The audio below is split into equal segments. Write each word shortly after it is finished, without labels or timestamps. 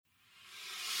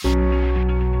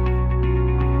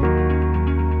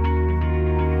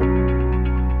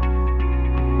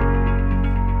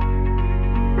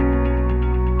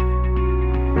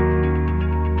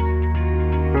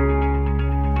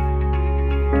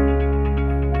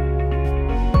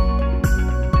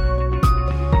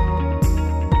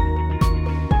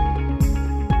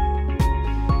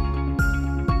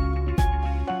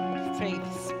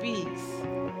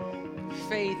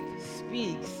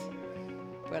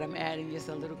but I'm adding just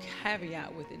a little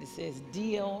caveat with it. It says,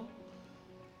 deal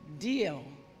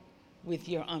with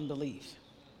your unbelief.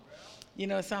 You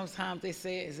know, sometimes they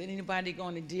say, is anybody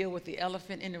going to deal with the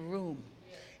elephant in the room?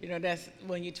 You know, that's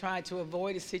when you try to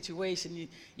avoid a situation.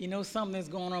 You know something's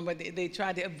going on, but they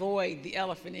try to avoid the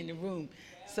elephant in the room.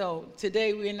 So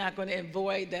today we're not going to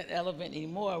avoid that elephant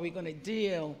anymore. We're going to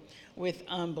deal with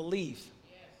unbelief.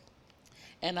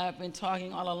 And I've been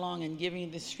talking all along and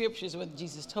giving the scriptures what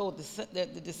Jesus told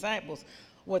the disciples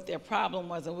what their problem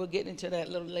was, and we'll get into that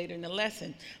a little later in the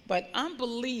lesson. But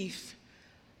unbelief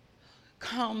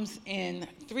comes in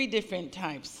three different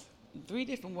types, three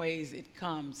different ways it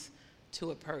comes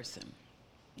to a person,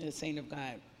 the saint of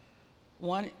God.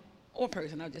 One, or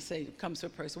person, I'll just say it comes to a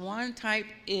person. One type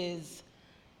is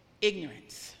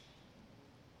ignorance.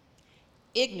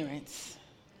 Ignorance.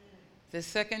 The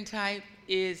second type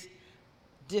is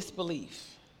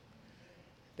disbelief.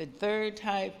 The third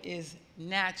type is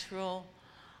natural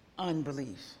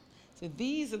unbelief. So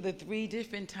these are the three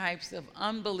different types of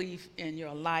unbelief in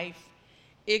your life: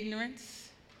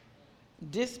 ignorance,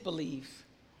 disbelief,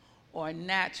 or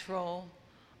natural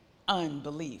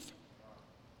unbelief.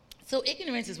 So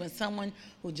ignorance is when someone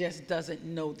who just doesn't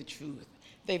know the truth.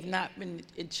 They've not been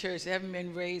in church. They haven't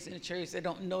been raised in a church. They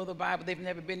don't know the Bible. They've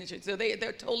never been in church. So they're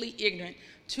totally ignorant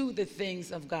to the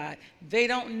things of God. They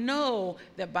don't know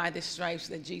that by the stripes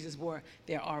that Jesus bore,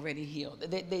 they're already healed.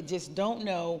 They just don't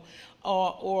know.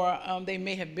 Or they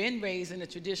may have been raised in a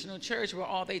traditional church where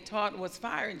all they taught was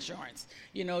fire insurance.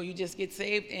 You know, you just get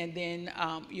saved and then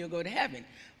you'll go to heaven.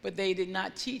 But they did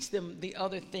not teach them the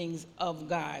other things of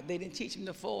God. They didn't teach them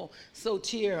the full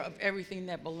soter of everything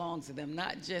that belongs to them,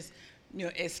 not just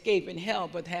escape in hell,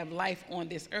 but have life on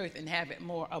this earth and have it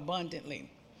more abundantly.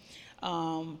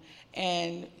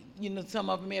 And, some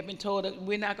of them may have been told that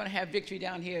we're not going to have victory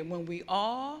down here. When we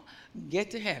all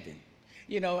get to heaven,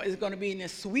 it's going to be in the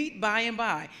sweet by and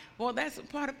by. Well, that's a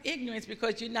part of ignorance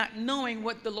because you're not knowing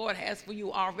what the Lord has for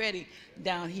you already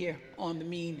down here on the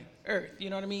mean earth. You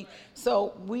know what I mean?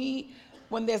 So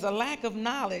when there's a lack of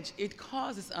knowledge, it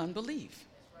causes unbelief.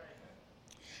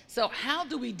 So how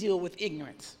do we deal with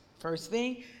ignorance? First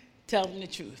thing, tell them the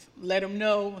truth. Let them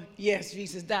know, yes,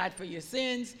 Jesus died for your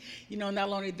sins. Not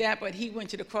only that, but he went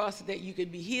to the cross so that you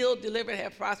could be healed, delivered,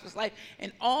 have prosperous life.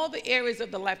 And all the areas of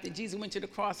the life that Jesus went to the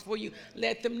cross for you,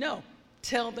 let them know.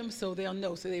 Tell them so they'll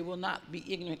know, so they will not be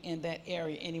ignorant in that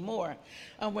area anymore.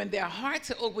 When their hearts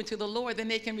are open to the Lord, then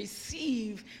they can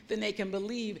receive, then they can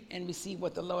believe and receive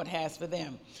what the Lord has for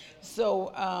them.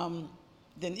 So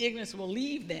then ignorance will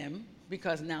leave them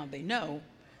because now they know,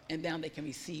 and now they can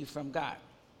receive from God.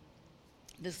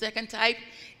 The second type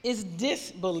is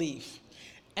disbelief.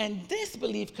 And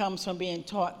disbelief comes from being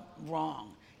taught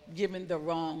wrong, given the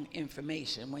wrong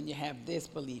information when you have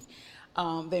disbelief.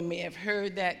 They may have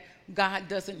heard that God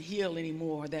doesn't heal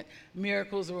anymore, that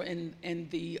miracles are in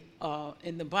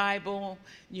the Bible,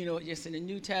 just in the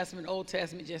New Testament, Old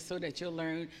Testament, just so that you'll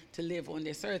learn to live on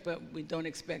this earth, but we don't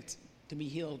expect to be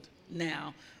healed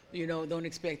now. Don't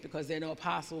expect because there are no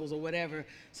apostles or whatever.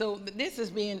 So this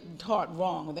is being taught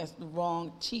wrong. That's the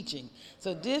wrong teaching.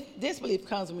 So disbelief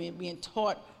comes from being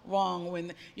taught wrong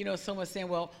when, someone's saying,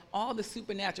 well, all the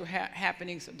supernatural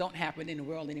happenings don't happen in the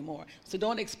world anymore. So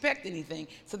don't expect anything.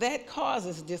 So that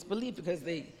causes disbelief because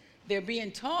they're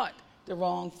being taught the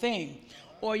wrong thing.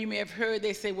 Or you may have heard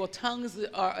they say, well, tongues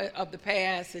are of the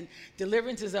past and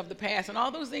deliverances of the past and all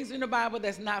those things in the Bible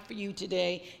that's not for you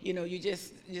today. You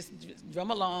just drum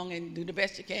along and do the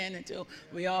best you can until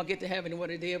we all get to heaven and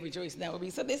what a day of rejoicing that will be.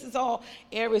 So this is all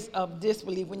areas of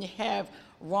disbelief when you have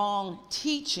wrong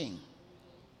teaching.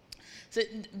 So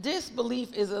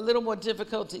disbelief is a little more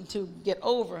difficult to get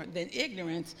over than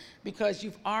ignorance because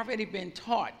you've already been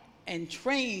taught and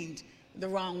trained the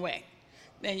wrong way.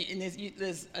 And as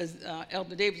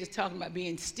Elder David is talking about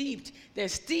being steeped, they're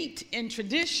steeped in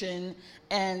tradition,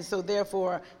 and so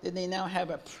therefore they now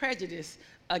have a prejudice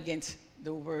against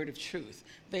the word of truth.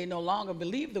 They no longer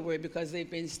believe the word because they've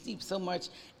been steeped so much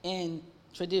in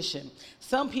tradition.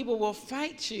 Some people will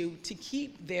fight you to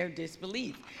keep their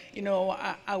disbelief. We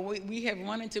have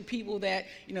run into people that,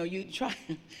 you try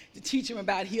to teach them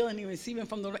about healing and receiving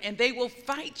from the Lord, and they will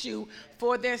fight you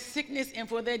for their sickness and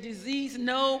for their disease.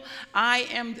 No, I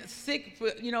am sick for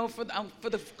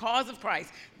the cause of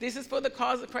Christ. This is for the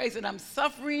cause of Christ, and I'm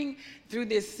suffering through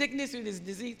this sickness, through this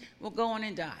disease. Well, go on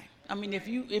and die. I mean, if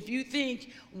you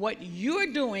think what you're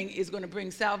doing is going to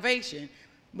bring salvation,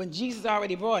 when Jesus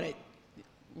already brought it,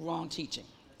 wrong teaching.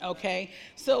 Okay,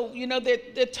 so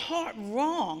they're taught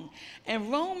wrong.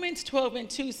 And Romans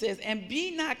 12:2 says, "And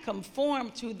be not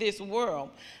conformed to this world,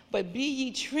 but be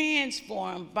ye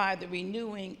transformed by the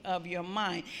renewing of your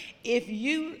mind." If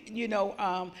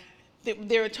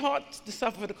they're taught to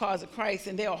suffer for the cause of Christ,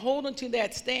 and they're holding to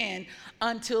that stand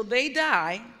until they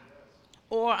die,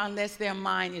 or unless their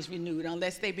mind is renewed,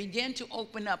 unless they begin to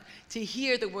open up to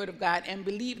hear the word of God and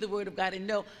believe the word of God and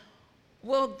know,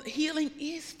 well, healing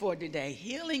is for today.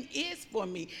 Healing is for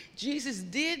me. Jesus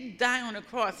did die on the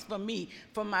cross for me,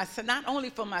 not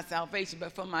only for my salvation,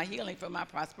 but for my healing, for my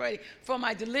prosperity, for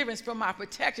my deliverance, for my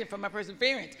protection, for my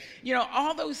perseverance.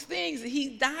 All those things that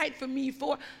he died for me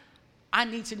for. I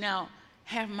need to now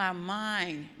have my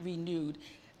mind renewed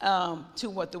to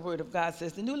what the Word of God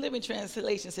says. The New Living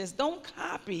Translation says, "Don't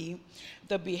copy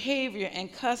the behavior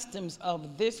and customs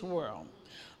of this world,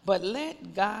 but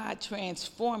let God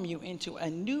transform you into a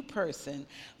new person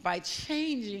by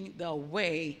changing the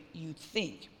way you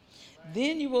think.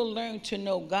 Then you will learn to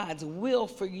know God's will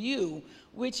for you,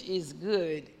 which is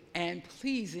good and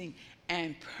pleasing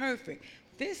and perfect."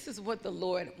 This is what the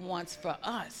Lord wants for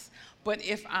us. But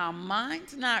if our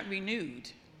mind's not renewed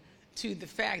to the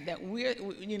fact that we're,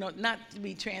 not to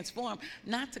be transformed,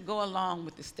 not to go along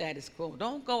with the status quo.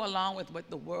 Don't go along with what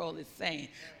the world is saying.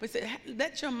 But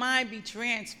let your mind be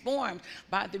transformed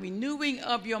by the renewing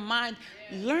of your mind.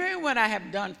 Learn what I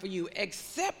have done for you.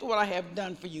 Accept what I have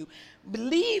done for you.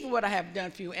 Believe what I have done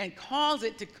for you, and cause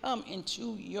it to come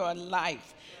into your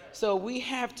life. So we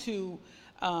have to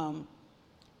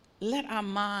let our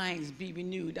minds be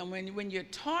renewed. And when you're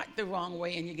taught the wrong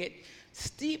way and you get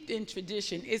steeped in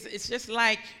tradition, it's just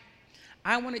like,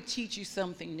 I want to teach you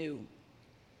something new.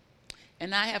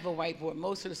 And I have a whiteboard.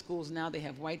 Most of the schools now, they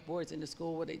have whiteboards in the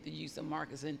school where they use some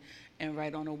markers and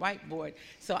write on a whiteboard.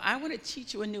 So I want to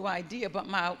teach you a new idea, but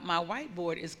my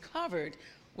whiteboard is covered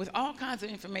with all kinds of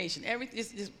information. Everything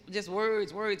is just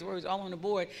words all on the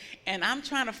board. And I'm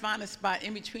trying to find a spot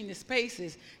in between the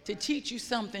spaces to teach you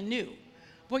something new.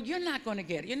 Well, you're not going to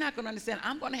get it. You're not going to understand.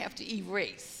 I'm going to have to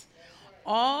erase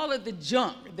all of the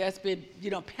junk that's been,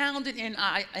 pounded in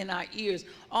our ears,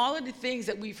 all of the things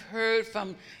that we've heard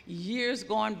from years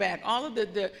gone back, all of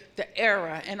the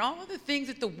era, and all of the things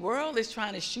that the world is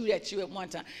trying to shoot at you at one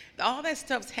time. All that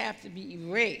stuff has to be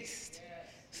erased,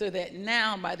 so that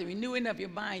now, by the renewing of your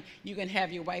mind, you can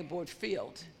have your whiteboard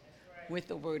filled with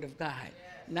the Word of God.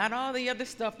 Not all the other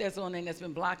stuff that's on there that's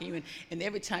been blocking you. And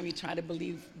every time you try to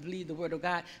believe the Word of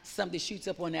God, something shoots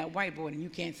up on that whiteboard, and you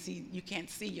can't see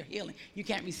your healing. You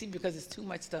can't receive because it's too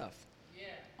much stuff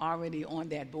already on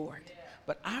that board.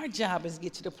 But our job is to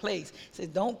get to the place. It says,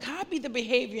 don't copy the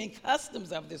behavior and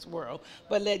customs of this world,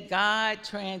 but let God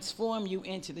transform you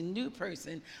into the new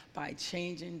person by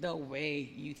changing the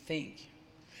way you think.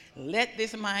 Let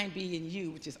this mind be in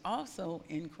you, which is also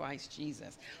in Christ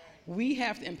Jesus. We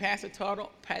have to, and Pastor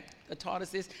taught us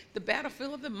this, the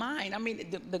battlefield of the mind. I mean,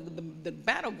 the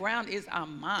battleground is our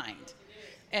mind.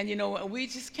 And, we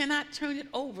just cannot turn it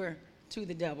over to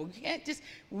the devil. You can't just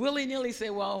willy-nilly say,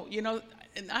 well,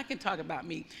 and I can talk about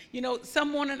me.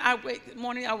 Some morning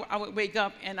I would wake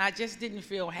up and I just didn't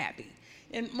feel happy.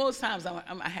 And most times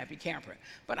I'm a happy camper.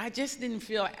 But I just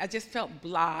felt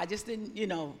blah. I just didn't,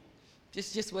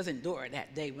 just wasn't there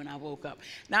that day when I woke up.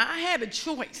 Now, I had a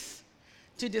choice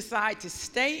to decide to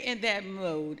stay in that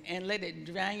mode and let it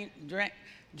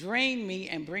drain me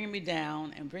and bring me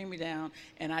down.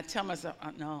 And I tell myself,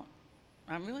 no,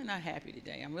 I'm really not happy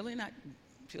today. I'm really not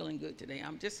feeling good today.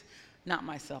 I'm just not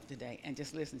myself today. And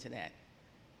just listen to that.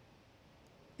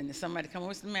 And then somebody come,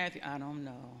 "What's the matter? I don't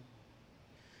know."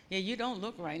 Yeah, you don't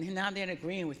look right. And now they're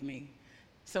agreeing with me.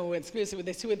 So when spiritually,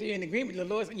 there's 2 or 3 in agreement, the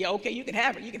Lord said, yeah, okay, you can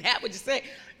have it. You can have what you say.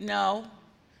 No.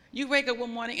 You wake up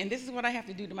one morning, and this is what I have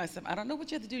to do to myself. I don't know what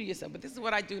you have to do to yourself, but this is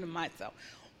what I do to myself.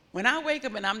 When I wake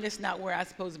up and I'm just not where I'm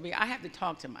supposed to be, I have to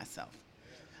talk to myself.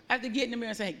 I have to get in the mirror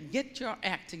and say, hey, get your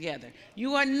act together.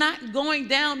 You are not going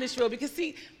down this road. Because,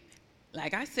 see,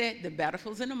 like I said, the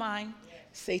battlefield's in the mind.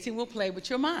 Satan will play with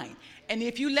your mind. And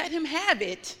if you let him have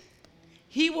it,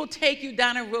 he will take you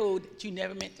down a road that you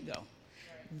never meant to go.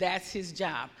 That's his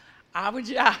job. Our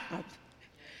job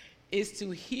is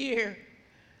to hear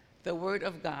the Word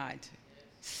of God,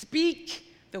 speak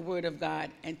the Word of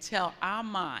God, and tell our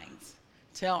minds,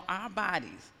 tell our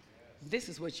bodies, this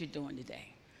is what you're doing today.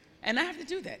 And I have to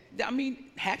do that. I mean,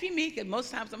 happy me, because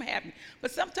most times I'm happy. But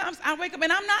sometimes I wake up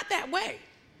and I'm not that way.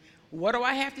 What do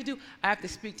I have to do? I have to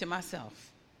speak to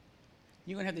myself.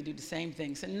 You're going to have to do the same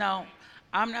thing. So, no,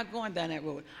 I'm not going down that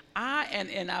road.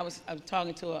 I was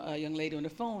talking to a young lady on the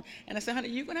phone, and I said, honey,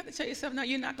 you're going to have to tell yourself, no,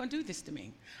 you're not going to do this to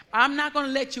me. I'm not going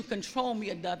to let you control me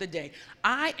another day.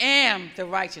 I am the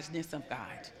righteousness of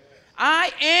God.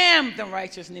 I am the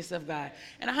righteousness of God.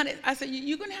 And honey, I said,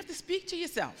 you're going to have to speak to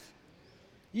yourself.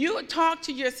 You talk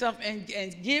to yourself and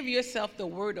give yourself the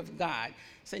word of God.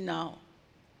 Say, no,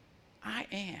 I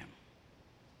am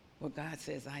what God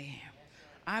says I am.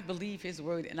 I believe his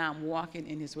word, and I'm walking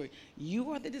in his word. You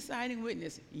are the deciding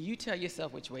witness. You tell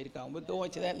yourself which way to go. We'll go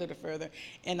into that a little further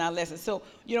in our lesson. So,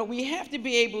 we have to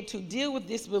be able to deal with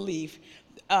disbelief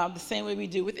the same way we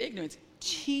do with ignorance.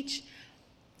 Teach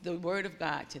the word of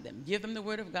God to them. Give them the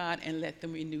word of God and let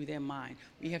them renew their mind.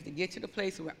 We have to get to the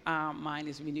place where our mind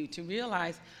is renewed to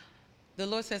realize the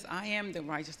Lord says, I am the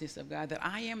righteousness of God, that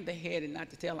I am the head and not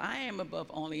the tail. I am above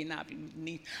only and not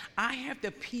beneath. I have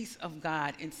the peace of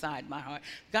God inside my heart.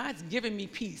 God's given me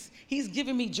peace. He's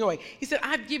given me joy. He said,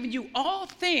 I've given you all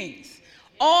things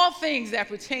that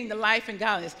pertain to life and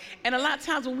godliness. And a lot of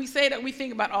times when we say that, we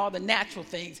think about all the natural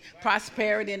things,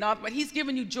 prosperity and all, but he's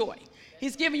given you joy.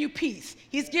 He's giving you peace.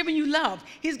 He's giving you love.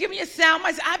 He's giving you sound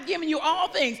mind. I've given you all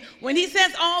things. When he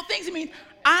says all things, it means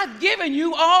I've given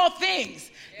you all things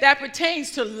that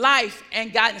pertains to life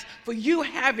and godliness for you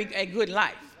having a good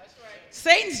life.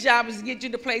 Satan's job is to get you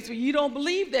to the place where you don't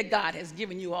believe that God has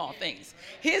given you all things.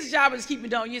 His job is to keep you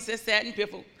down. You say sad and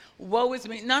pitiful. Woe is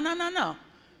me. No.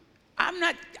 I'm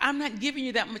not giving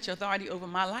you that much authority over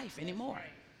my life anymore.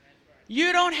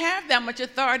 You don't have that much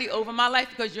authority over my life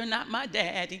because you're not my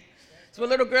daddy. So a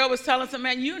little girl was telling some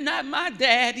man, you're not my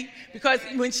daddy. Because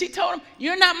when she told him,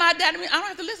 you're not my daddy, I don't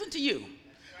have to listen to you.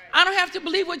 I don't have to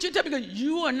believe what you tell me because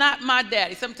you are not my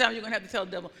daddy. Sometimes you're going to have to tell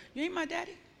the devil, you ain't my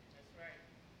daddy. That's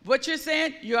right. What you're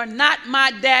saying, you're not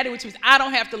my daddy, which means I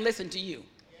don't have to listen to you.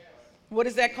 Yes. What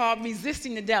is that called?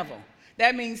 Resisting the devil.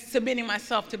 That means submitting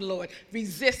myself to the Lord,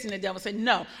 resisting the devil. Say,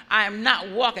 no, I am not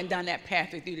walking down that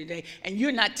path with you today, and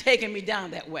you're not taking me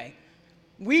down that way.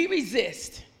 We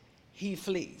resist, he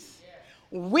flees.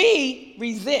 Yes. We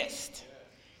resist,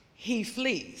 he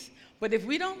flees. But if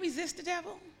we don't resist the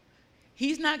devil,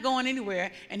 he's not going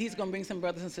anywhere, and he's going to bring some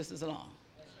brothers and sisters along.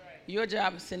 That's right. Your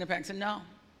job is to send it back and say, no,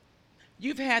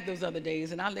 you've had those other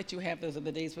days, and I'll let you have those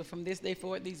other days, but from this day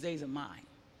forward, these days are mine.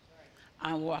 Right.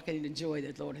 I'm walking in the joy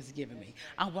that the Lord has given me.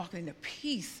 I'm walking in the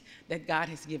peace that God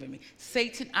has given me.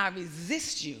 Satan, I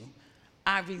resist you.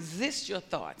 I resist your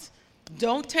thoughts.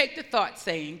 Don't take the thought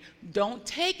saying, don't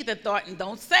take the thought and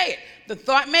don't say it. The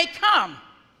thought may come.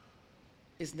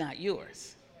 It's not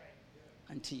yours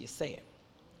until you say it.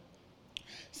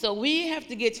 So we have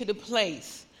to get to the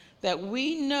place that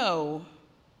we know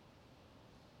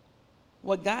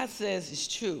what God says is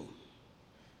true,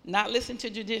 not listen to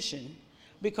tradition,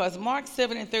 because Mark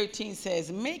 7:13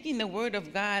 says, making the word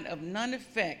of God of none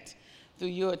effect through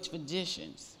your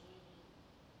traditions.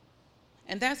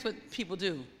 And that's what people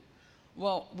do.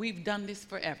 Well, we've done this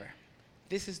forever.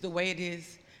 This is the way it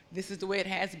is. This is the way it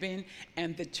has been.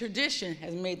 And the tradition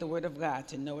has made the word of God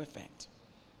to no effect.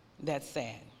 That's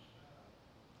sad.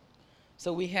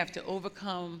 So we have to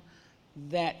overcome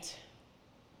that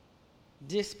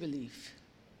disbelief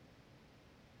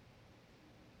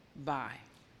by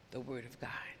the word of God,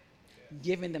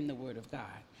 giving them the word of God,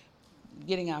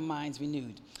 getting our minds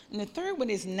renewed. And the third one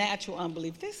is natural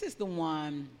unbelief. This is the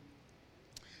one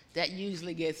that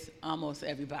usually gets almost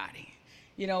everybody.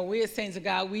 We as saints of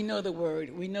God, we know the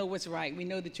word, we know what's right, we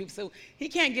know the truth. So he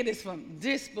can't get us from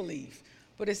disbelief,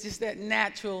 but it's just that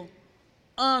natural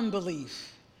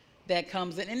unbelief that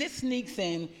comes in, and it sneaks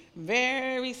in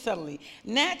very subtly.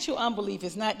 Natural unbelief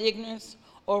is not ignorance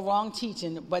or wrong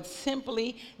teaching, but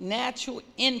simply natural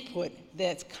input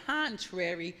that's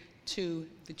contrary to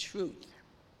the truth.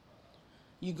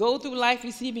 You go through life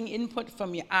receiving input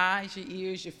from your eyes, your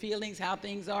ears, your feelings, how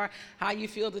things are, how you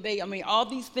feel today. All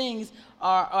these things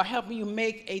are helping you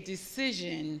make a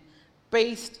decision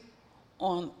based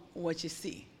on what you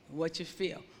see, what you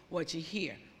feel, what you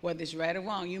hear. Whether it's right or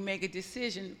wrong, you make a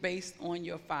decision based on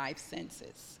your five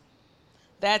senses.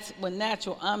 That's when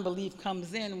natural unbelief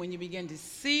comes in, when you begin to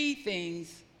see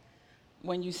things,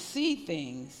 when you see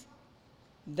things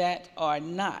that are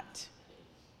not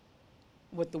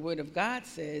what the Word of God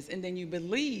says, and then you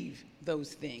believe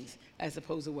those things as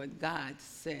opposed to what God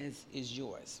says is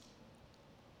yours.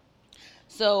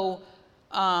 So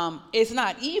it's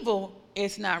not evil,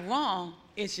 it's not wrong,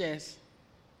 it's just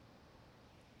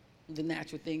the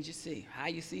natural things you see. How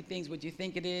you see things, what you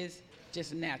think it is,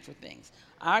 just natural things.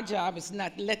 Our job is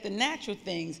not to let the natural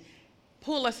things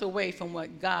pull us away from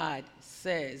what God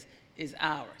says is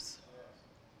ours.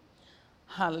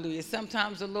 Hallelujah.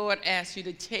 Sometimes the Lord asks you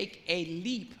to take a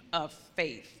leap of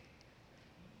faith.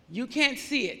 You can't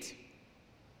see it.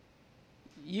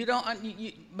 You don't,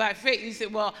 by faith, you say,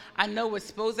 well, I know what's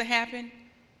supposed to happen,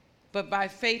 but by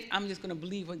faith, I'm just going to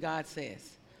believe what God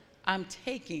says. I'm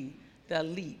taking the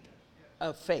leap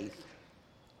of faith.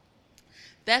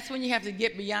 That's when you have to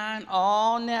get beyond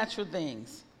all natural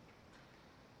things.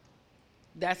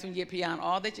 That's when you get beyond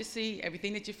all that you see,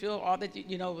 everything that you feel, all that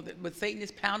you know, what Satan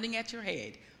is pounding at your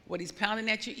head, what he's pounding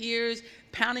at your ears,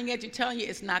 pounding at you, telling you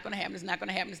it's not going to happen, it's not going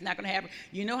to happen, it's not going to happen.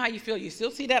 You know how you feel. You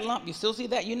still see that lump. You still see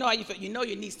that. You know how you feel. You know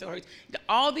your knee still hurts.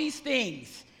 All these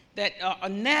things that are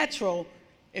natural,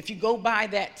 if you go by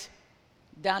that,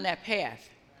 down that path,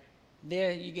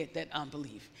 there you get that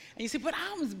unbelief. And you say, but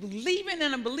I was believing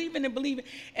and I'm believing and believing.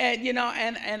 And, you know,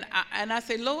 and I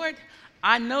say, Lord,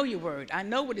 I know your word. I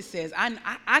know what it says.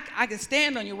 I can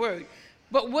stand on your word.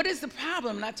 But what is the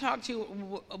problem? And I talked to you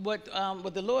what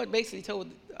the Lord basically told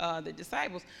the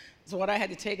disciples. So what I had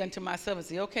to take unto myself and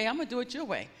say, okay, I'm going to do it your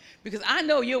way. Because I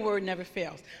know your word never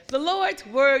fails. The Lord's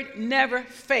word never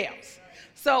fails.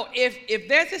 So if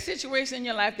there's a situation in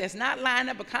your life that's not lined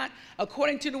up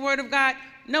according to the word of God,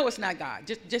 no, it's not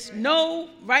God. Just know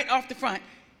right off the front,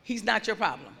 he's not your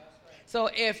problem. So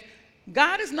if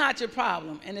God is not your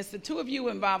problem and it's the two of you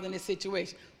involved in this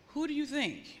situation, who do you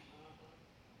think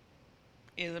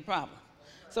is the problem?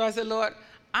 So I said, Lord,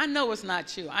 I know it's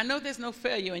not you. I know there's no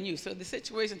failure in you. So the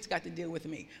situation's got to deal with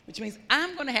me, which means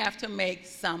I'm going to have to make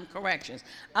some corrections.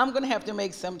 I'm going to have to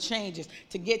make some changes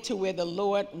to get to where the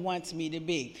Lord wants me to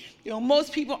be. You know,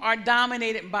 most people are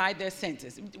dominated by their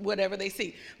senses, whatever they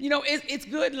see. You know, it's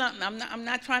good. I'm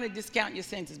not trying to discount your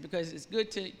senses because it's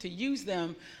good to use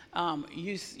them.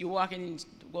 You're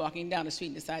walking down the street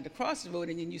and decide to cross the road,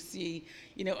 and then you see,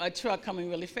 you know, a truck coming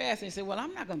really fast, and you say, well,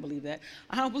 I'm not going to believe that.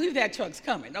 I don't believe that truck's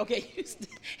coming. Okay,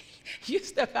 you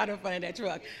step out in front of that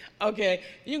truck. Okay,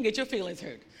 you can get your feelings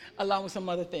hurt along with some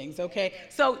other things. Okay,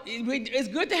 so it's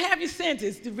good to have your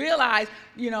senses to realize,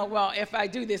 you know, well, if I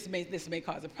do this may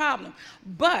cause a problem.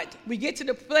 But we get to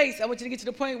the place, I want you to get to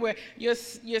the point where your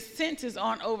senses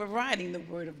aren't overriding the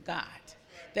word of God.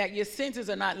 That your senses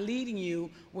are not leading you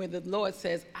where the Lord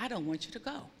says, I don't want you to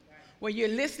go. Where you're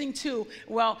listening to,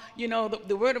 well, you know,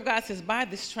 the word of God says, by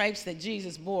the stripes that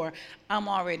Jesus bore, I'm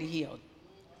already healed.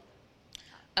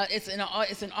 It's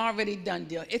an already done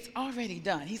deal. It's already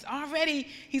done. He's already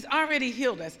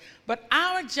healed us. But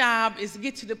our job is to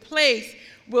get to the place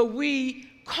where we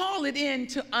call it in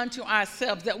unto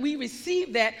ourselves, that we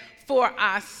receive that for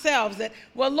ourselves. That,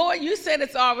 well, Lord, you said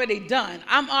it's already done.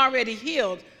 I'm already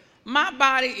healed. My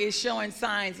body is showing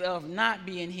signs of not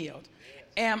being healed.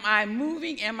 Am I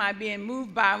moving? Am I being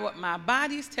moved by what my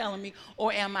body is telling me,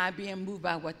 or am I being moved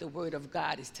by what the word of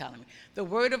God is telling me? The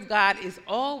word of God is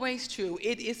always true.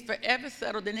 It is forever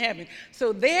settled in heaven.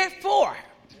 So therefore,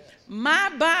 my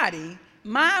body,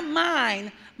 my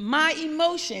mind, my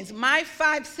emotions, my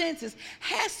five senses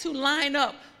has to line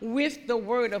up with the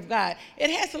word of God. It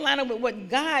has to line up with what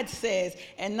God says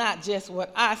and not just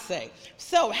what I say.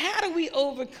 So how do we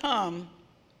overcome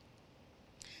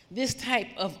this type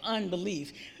of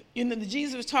unbelief? You know,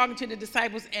 Jesus was talking to the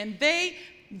disciples, and they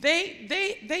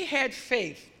had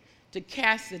faith to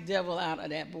cast the devil out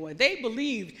of that boy. They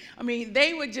believed. I mean,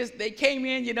 they came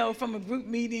in, you know, from a group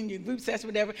meeting, your group session,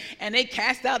 whatever, and they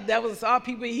cast out devils, saw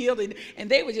people healed, and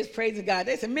they were just praising God.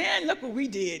 They said, man, look what we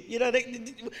did. You know,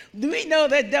 do we know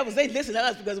that devils, they listened to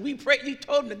us because we prayed, you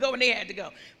told them to go and they had to go.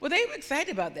 Well, they were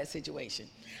excited about that situation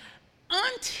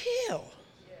until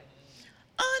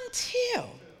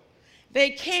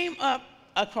they came up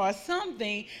across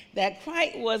something that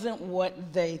quite wasn't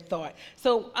what they thought.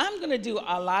 So I'm going to do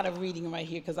a lot of reading right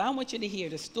here because I want you to hear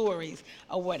the stories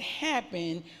of what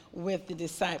happened with the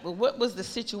disciples. What was the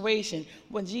situation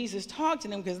when Jesus talked to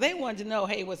them, because they wanted to know,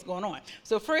 hey, what's going on?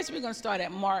 So first we're going to start at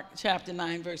Mark chapter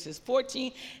 9, verses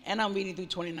 14, and I'm reading through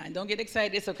 29. Don't get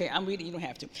excited. It's okay. I'm reading. You don't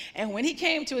have to. And when he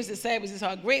came to his disciples, he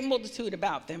saw a great multitude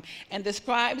about them, and the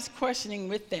scribes questioning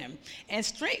with them. And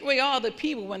straightway all the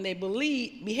people, when they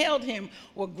beheld him,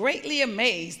 were greatly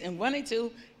amazed and running to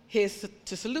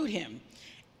salute him.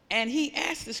 And he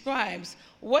asked the scribes,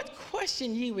 what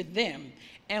question ye with them?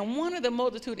 And one of the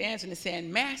multitude answered and said,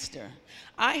 Master,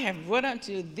 I have brought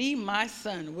unto thee my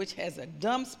son, which has a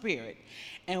dumb spirit.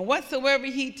 And whatsoever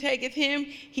he taketh him,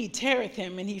 he teareth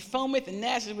him, and he foameth and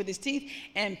gnasheth with his teeth,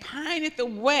 and pineth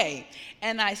away.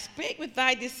 And I spake with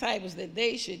thy disciples that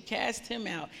they should cast him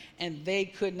out, and they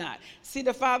could not. See,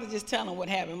 the father just telling what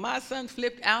happened. My son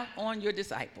flipped out on your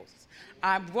disciples.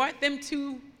 I brought them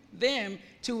to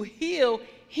heal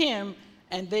him,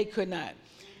 and they could not.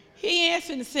 He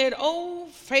answered and said, O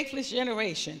faithless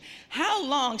generation, how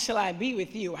long shall I be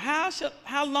with you? How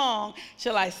long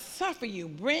shall I suffer you?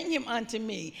 Bring him unto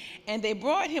me. And they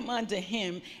brought him unto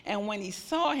him. And when he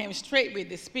saw him, straightway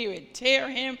the spirit tear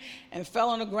him and fell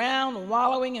on the ground,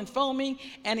 wallowing and foaming.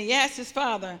 And he asked his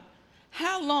father,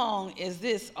 how long is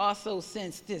this also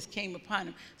since this came upon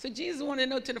him? So Jesus wanted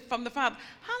to know from the father,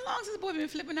 how long has this boy been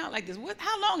flipping out like this?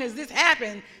 How long has this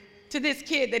happened to this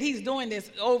kid that he's doing this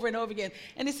over and over again?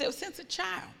 And he said, well, since a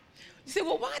child. You say,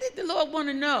 well, why did the Lord want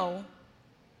to know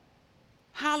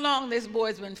how long this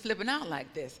boy's been flipping out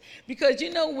like this? Because,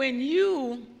 when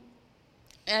you,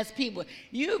 as people,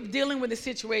 you're dealing with a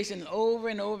situation over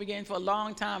and over again for a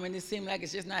long time, and it seems like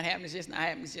it's just not happening, it's just not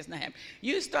happening, it's just not happening.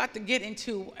 You start to get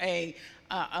into a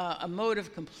mode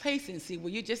of complacency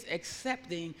where you're just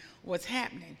accepting what's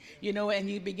happening, and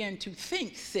you begin to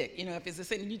think sick. If it's a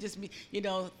sickness, you just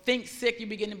think sick. You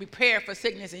begin to prepare for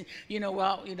sickness, and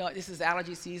this is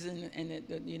allergy season, and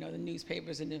the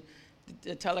newspapers and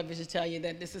the television tell you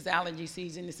that this is allergy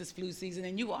season, this is flu season,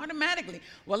 and you automatically,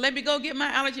 well, let me go get my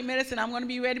allergy medicine. I'm going to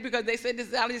be ready because they said this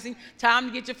is allergy season. Time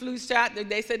to get your flu shot.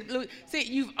 They said the flu. See,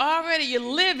 you're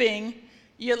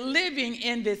living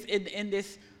in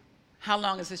this. How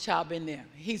long has this child been there?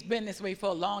 He's been this way for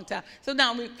a long time. So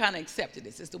now we've kind of accepted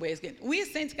this. It's the way it's getting. We as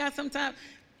saints of God sometimes,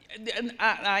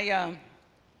 I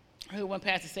heard one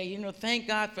pastor say, thank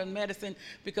God for medicine,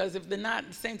 because if they're not,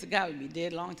 the saints of God would be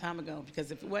dead a long time ago.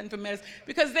 Because if it wasn't for medicine,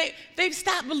 because they've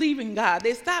stopped believing God.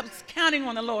 They stopped counting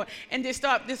on the Lord, and they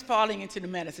start just falling into the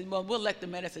medicine. Well, we'll let the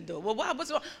medicine do it. Well,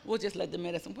 what's wrong? We'll just let the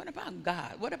medicine. What about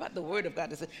God? What about the word of God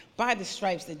that says, by the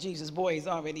stripes that Jesus bore, he's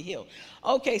already healed?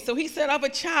 Okay, so he set up a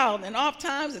child, and oft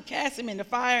times to cast him in the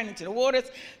fire and into the waters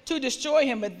to destroy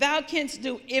him. But if thou canst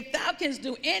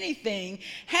do anything,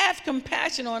 have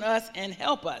compassion on us and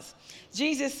help us.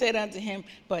 Jesus said unto him,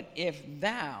 but if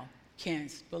thou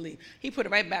canst believe. He put it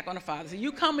right back on the Father. So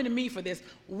you coming to me for this,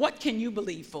 what can you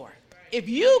believe for? If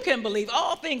you can believe,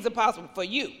 all things are possible for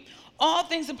you. All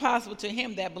things are possible to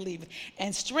him that believeth.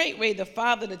 And straightway the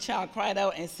father of the child cried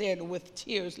out and said with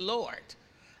tears, Lord,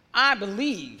 I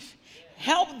believe.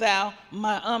 Help thou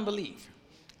my unbelief.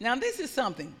 Now this is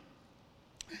something.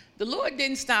 The Lord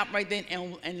didn't stop right then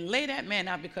and lay that man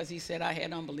out because he said I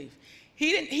had unbelief.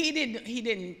 He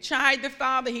didn't chide the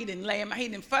father. He didn't lay him out. He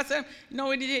didn't fuss him. You know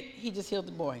what he did? He just healed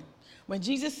the boy. When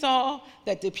Jesus saw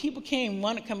that the people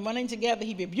come running together,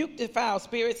 he rebuked the foul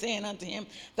spirit, saying unto him,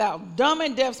 thou dumb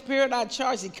and deaf spirit, I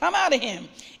charge thee, come out of him,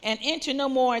 and enter no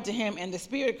more into him. And the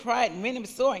spirit cried and rent him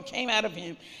sore, and came out of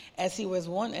him as he was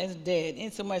one as dead,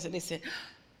 insomuch that they said,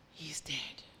 he's dead.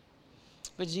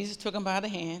 But Jesus took him by the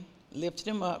hand, lifted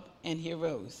him up, and he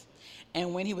arose.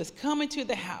 And when he was coming to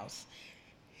the house,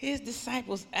 his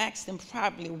disciples asked him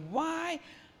privately, why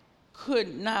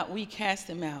could not we cast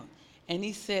him out? And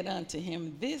he said unto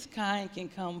him, this kind can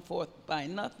come forth by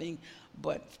nothing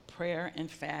but prayer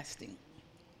and fasting.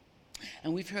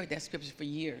 And we've heard that scripture for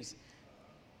years.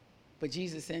 But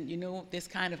Jesus said, this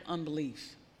kind of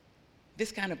unbelief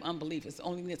is the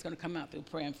only thing that's going to come out through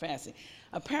prayer and fasting.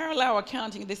 A parallel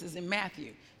accounting, this is in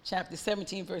Matthew chapter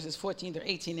 17, verses 14 to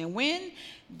 18. And when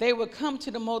they were come to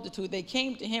the multitude, they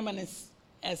came to him, and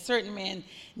a certain man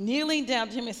kneeling down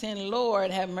to him and saying, Lord,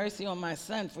 have mercy on my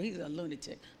son, for he's a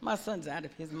lunatic. My son's out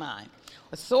of his mind.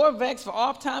 A sore vexed, for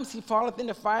oft times he falleth in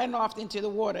the fire and oft into the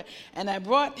water. And I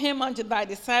brought him unto thy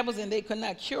disciples, and they could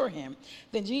not cure him.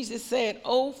 Then Jesus said,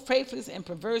 O faithless and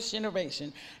perverse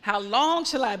generation, how long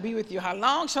shall I be with you? How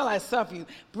long shall I suffer you?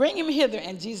 Bring him hither.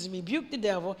 And Jesus rebuked the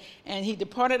devil, and he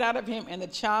departed out of him, and the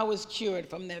child was cured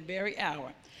from that very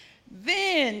hour.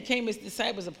 Then came his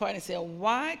disciples apart and said,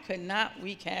 why could not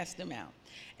we cast them out?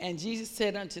 And Jesus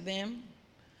said unto them,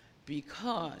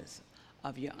 because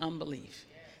of your unbelief.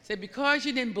 He said, because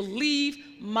you didn't believe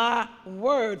my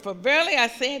word. For verily I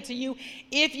say unto you,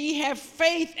 if ye have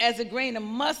faith as a grain of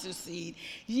mustard seed,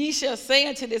 ye shall say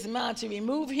unto this mountain,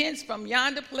 remove hence from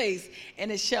yonder place,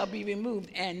 and it shall be removed,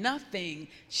 and nothing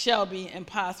shall be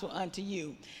impossible unto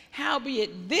you.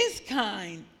 Howbeit this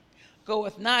kind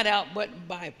goeth not out but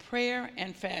by prayer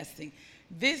and fasting.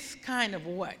 This kind of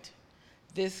what?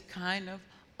 This kind of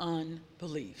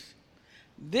unbelief.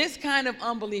 This kind of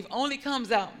unbelief only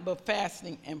comes out by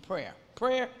fasting and prayer.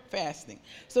 Prayer, fasting.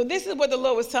 So this is what the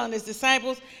Lord was telling his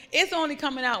disciples. It's only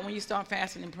coming out when you start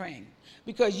fasting and praying.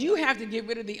 Because you have to get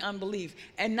rid of the unbelief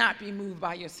and not be moved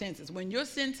by your senses. When your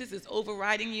senses is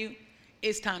overriding you,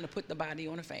 it's time to put the body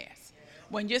on a fast.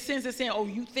 When your senses are saying, oh,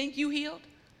 you think you healed?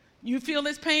 You feel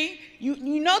this pain? You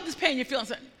know this pain, you're feeling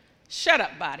something. Shut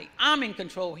up, body. I'm in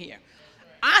control here.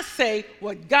 I say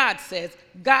what God says.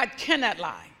 God cannot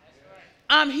lie.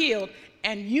 I'm healed,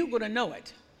 and you're going to know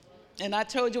it. And I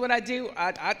told you what I do.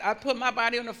 I put my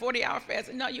body on a 40-hour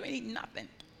fast. No, you ain't eating nothing.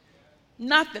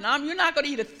 Nothing. You're not going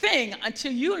to eat a thing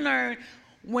until you learn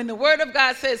when the Word of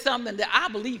God says something that I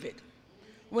believe it.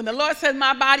 When the Lord says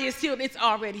my body is healed, it's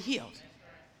already healed.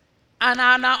 And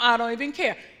I don't even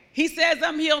care. He says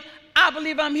I'm healed. I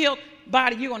believe I'm healed.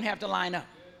 Body, you're going to have to line up.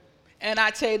 And I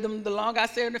tell them, the longer I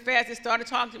stayed on the fast, they started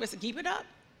talking to me. I said, keep it up.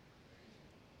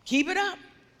 Keep it up.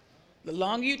 The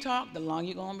longer you talk, the longer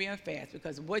you're going to be on fast.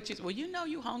 Because you know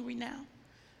you're hungry now.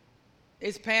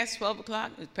 It's past 12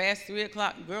 o'clock. It's past 3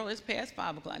 o'clock. Girl, it's past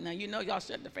 5 o'clock. Now, you know y'all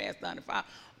shut the fast down to 5.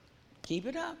 Keep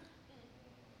it up.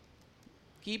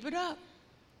 Keep it up.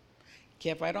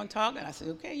 Kept right on talking. I said,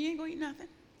 okay, you ain't going to eat nothing.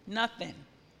 Nothing.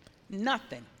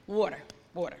 Nothing. Water.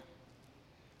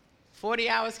 40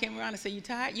 hours came around and said, you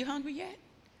tired? You hungry yet?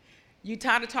 You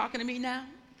tired of talking to me now?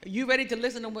 Are you ready to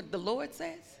listen to what the Lord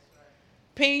says?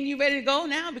 Pain, you ready to go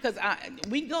now? Because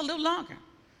we can go a little longer.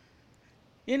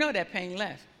 You know that pain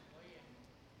left.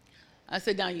 I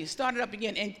said, now you started up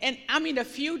again. And I mean, a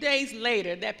few days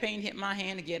later, that pain hit my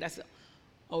hand again. I said,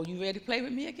 oh, you ready to play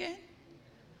with me again?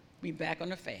 We back on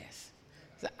the fast.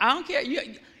 So I don't care.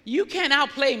 You can't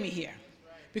outplay me here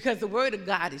because the Word of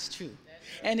God is true.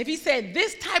 And if he said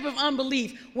this type of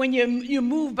unbelief, when you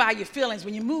move by your feelings,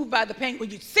 when you move by the pain,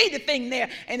 when you see the thing there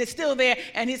and it's still there,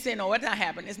 and he's saying, no, it's not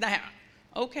happening. It's not happening.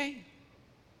 Okay.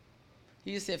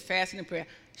 He just said fasting and prayer.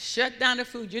 Shut down the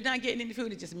food. You're not getting any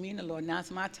food. It's just me and the Lord. Now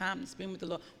it's my time to spend with the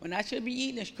Lord. When I should be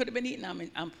eating and could have been eating,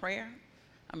 I'm prayer.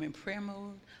 I'm in prayer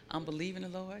mode. I'm believing the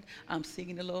Lord. I'm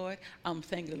seeking the Lord. I'm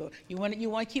thanking the Lord. You want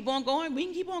to keep on going? We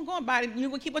can keep on going. You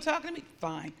want to keep on talking to me?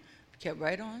 Fine. Kept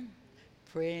right on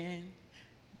praying,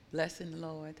 blessing the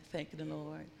Lord, thanking the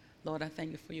Lord. Lord, I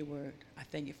thank you for your word. I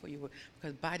thank you for your word.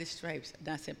 Because by the stripes,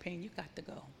 I said, pain, you got to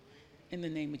go. In the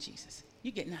name of Jesus.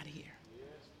 You're getting out of here.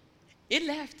 It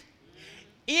left.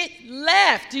 It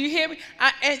left. Do you hear me?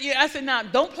 I said, now,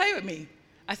 don't play with me.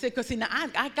 I said, because see, now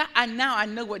I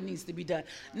know what needs to be done.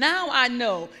 Now I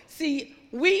know. See,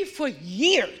 we for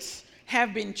years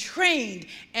have been trained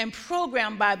and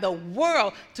programmed by the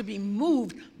world to be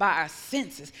moved by our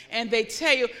senses. And they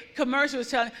tell you, commercials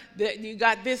telling that you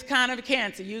got this kind of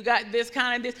cancer, you got this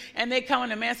kind of this, and they come in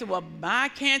the man and say, well, my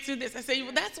cancer this. I say,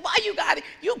 well, that's why you got it.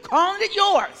 You calling it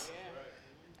yours.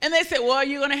 And they said, well,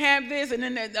 you're going to have this. And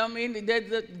then,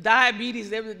 the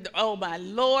diabetes, oh, my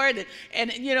Lord.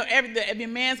 And you know, every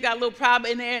man's got a little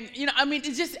problem in there. And, you know, I mean,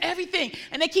 it's just everything.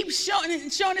 And they keep showing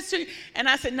it to you. And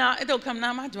I said, no, it don't come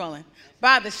nigh my dwelling.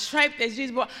 By the stripe that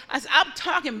Jesus bore. I said, I'm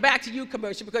talking back to you,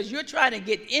 commercial, because you're trying to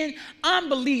get in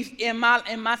unbelief in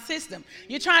my system.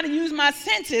 You're trying to use my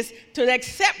senses to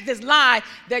accept this lie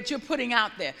that you're putting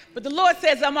out there. But the Lord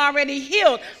says, I'm already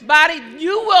healed. Body,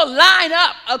 you will line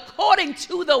up according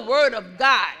to the word of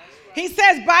God. He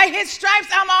says, by his stripes,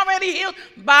 I'm already healed.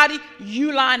 Body,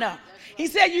 you line up. He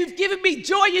said, you've given me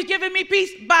joy, you've given me peace.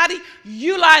 Body,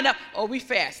 you line up. Oh, we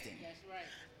fasting.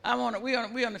 We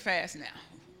on the fast now.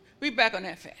 We back on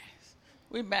that fast.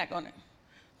 We back on it.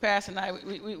 Pastor and I,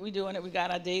 we doing it. We got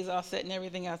our days all set and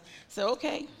everything else. So,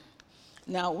 okay.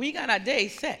 Now, we got our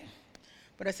days set.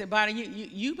 But I said, Bonnie,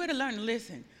 you better learn to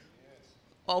listen.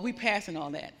 Or we passing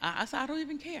all that. I said, I don't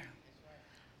even care.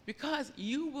 Because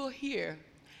you will hear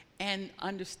and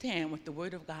understand what the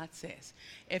Word of God says.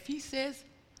 If he says,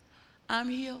 I'm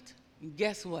healed,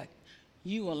 guess what?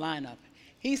 You will line up.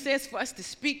 He says for us to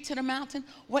speak to the mountain,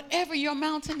 whatever your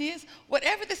mountain is,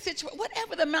 whatever the situation,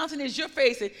 whatever the mountain is you're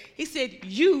facing, he said,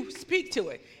 you speak to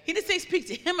it. He didn't say speak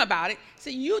to him about it. He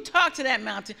said, you talk to that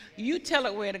mountain, you tell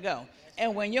it where to go.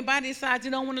 And when your body decides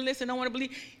you don't want to listen, don't want to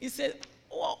believe, he said,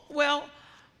 well,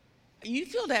 you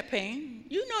feel that pain.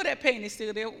 You know that pain is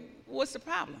still there. What's the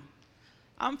problem?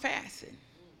 I'm fasting.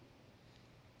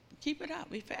 Keep it up.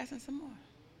 We fasting some more.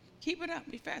 Keep it up.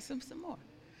 We fasting some more.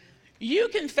 You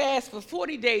can fast for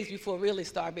 40 days before really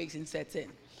starvation sets in.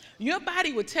 Your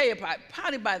body will tell you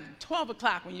probably by 12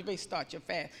 o'clock when you really start your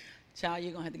fast, child,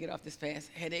 you're going to have to get off this fast.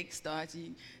 Headache starts.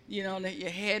 You know, your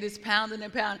head is pounding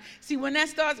and pounding. See, when that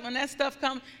stuff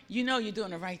comes, you know you're doing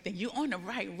the right thing. You're on the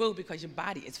right road because your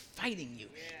body is fighting you.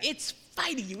 Yeah. It's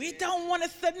fighting you. It don't want to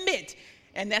submit.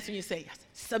 And that's when you say,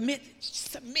 submit.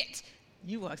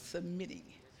 You are submitting.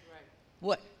 Right.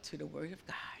 What? To the Word of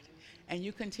God. And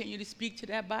you continue to speak to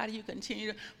that body. You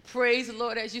continue to praise the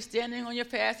Lord as you're standing on your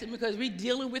fasting because we're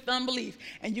dealing with unbelief.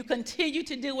 And you continue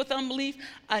to deal with unbelief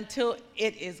until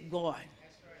it is gone. Right.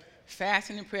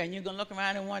 Fasting and prayer. And you're going to look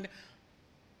around and wonder,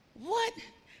 what?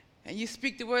 And you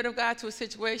speak the word of God to a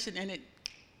situation and it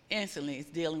instantly is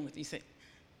dealing with you. You say,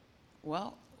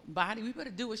 well, body, we better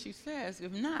do what she says.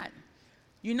 If not,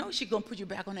 you know she's going to put you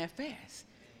back on that fast.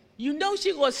 You know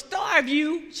she's going to starve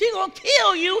you. She's going to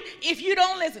kill you if you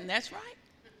don't listen. That's right.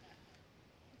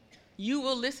 You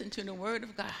will listen to the word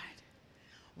of God.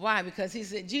 Why? Because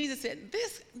Jesus said,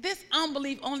 this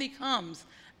unbelief only comes,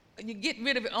 you get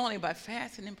rid of it only by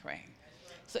fasting and praying.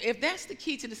 So if that's the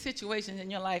key to the situations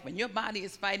in your life and your body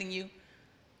is fighting you,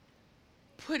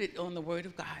 put it on the word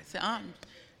of God. Say,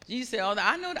 Jesus said, oh,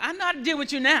 I know how to deal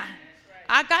with you now.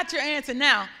 I got your answer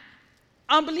now.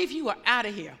 Unbelief, you are out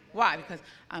of here. Why? Because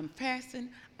I'm fasting,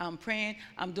 I'm praying,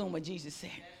 I'm doing what Jesus said.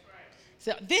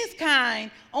 So this kind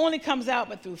only comes out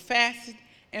but through fasting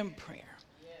and prayer.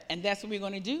 And that's what we're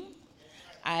going to do.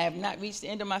 I have not reached the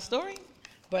end of my story,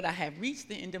 but I have reached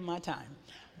the end of my time.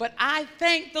 But I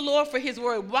thank the Lord for his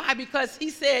word. Why? Because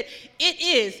he said it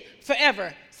is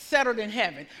forever settled in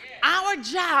heaven. Our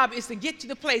job is to get to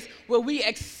the place where we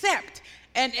accept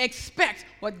and expect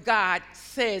what God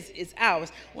says is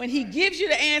ours. When he gives you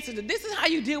the answer to this is how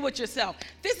you deal with yourself.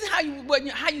 This is how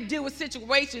you deal with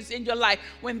situations in your life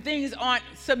when things aren't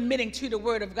submitting to the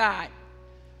word of God.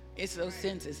 It's those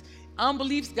senses.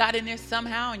 Unbelief's got in there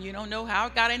somehow, and you don't know how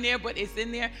it got in there, but it's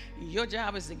in there. Your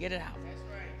job is to get it out.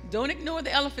 Don't ignore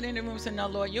the elephant in the room and say, no,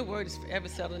 Lord, your word is forever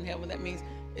settled in heaven. That means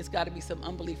it's got to be some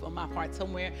unbelief on my part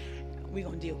somewhere. We're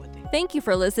going to deal with it. Thank you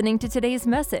for listening to today's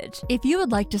message. If you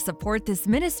would like to support this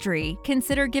ministry,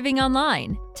 consider giving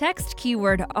online. Text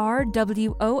keyword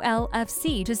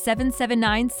RWOLFC to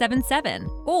 77977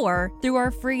 or through our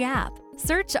free app.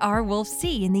 Search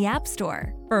RWolfC in the App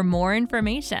Store. For more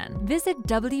information, visit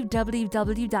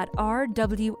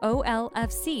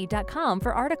www.rwolfc.com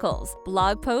for articles,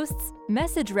 blog posts,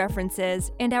 message references,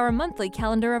 and our monthly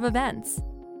calendar of events.